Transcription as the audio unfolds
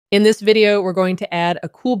In this video, we're going to add a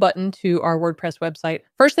cool button to our WordPress website.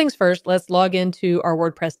 First things first, let's log into our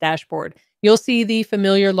WordPress dashboard. You'll see the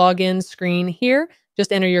familiar login screen here.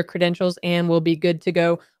 Just enter your credentials and we'll be good to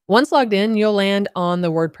go. Once logged in, you'll land on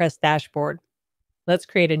the WordPress dashboard. Let's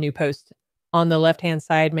create a new post. On the left-hand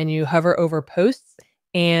side menu, hover over Posts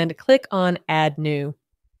and click on Add New.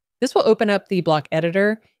 This will open up the block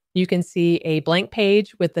editor. You can see a blank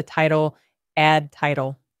page with the title Add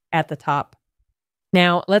Title at the top.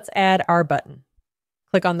 Now let's add our button.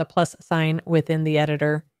 Click on the plus sign within the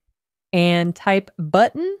editor and type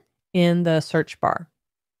button in the search bar.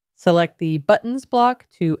 Select the buttons block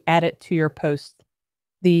to add it to your post.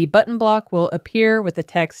 The button block will appear with the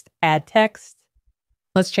text Add Text.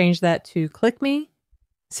 Let's change that to Click Me.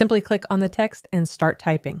 Simply click on the text and start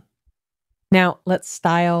typing. Now let's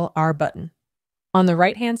style our button. On the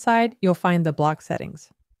right-hand side, you'll find the block settings.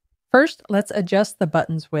 First, let's adjust the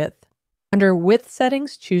button's width. Under Width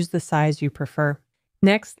settings, choose the size you prefer.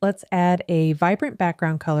 Next, let's add a vibrant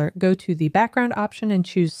background color. Go to the background option and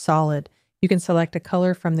choose Solid. You can select a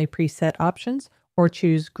color from the preset options or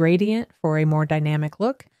choose Gradient for a more dynamic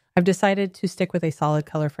look. I've decided to stick with a solid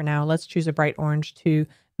color for now. Let's choose a bright orange to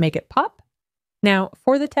make it pop. Now,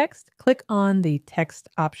 for the text, click on the text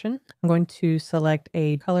option. I'm going to select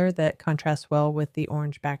a color that contrasts well with the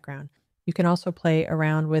orange background. You can also play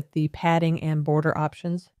around with the padding and border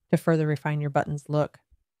options to further refine your button's look.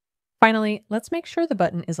 Finally, let's make sure the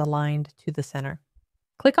button is aligned to the center.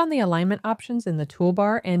 Click on the alignment options in the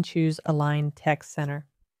toolbar and choose Align Text Center.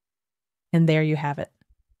 And there you have it.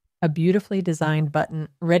 A beautifully designed button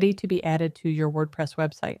ready to be added to your WordPress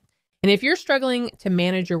website. And if you're struggling to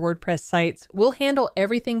manage your WordPress sites, we'll handle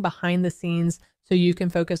everything behind the scenes so you can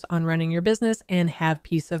focus on running your business and have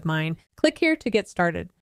peace of mind. Click here to get started.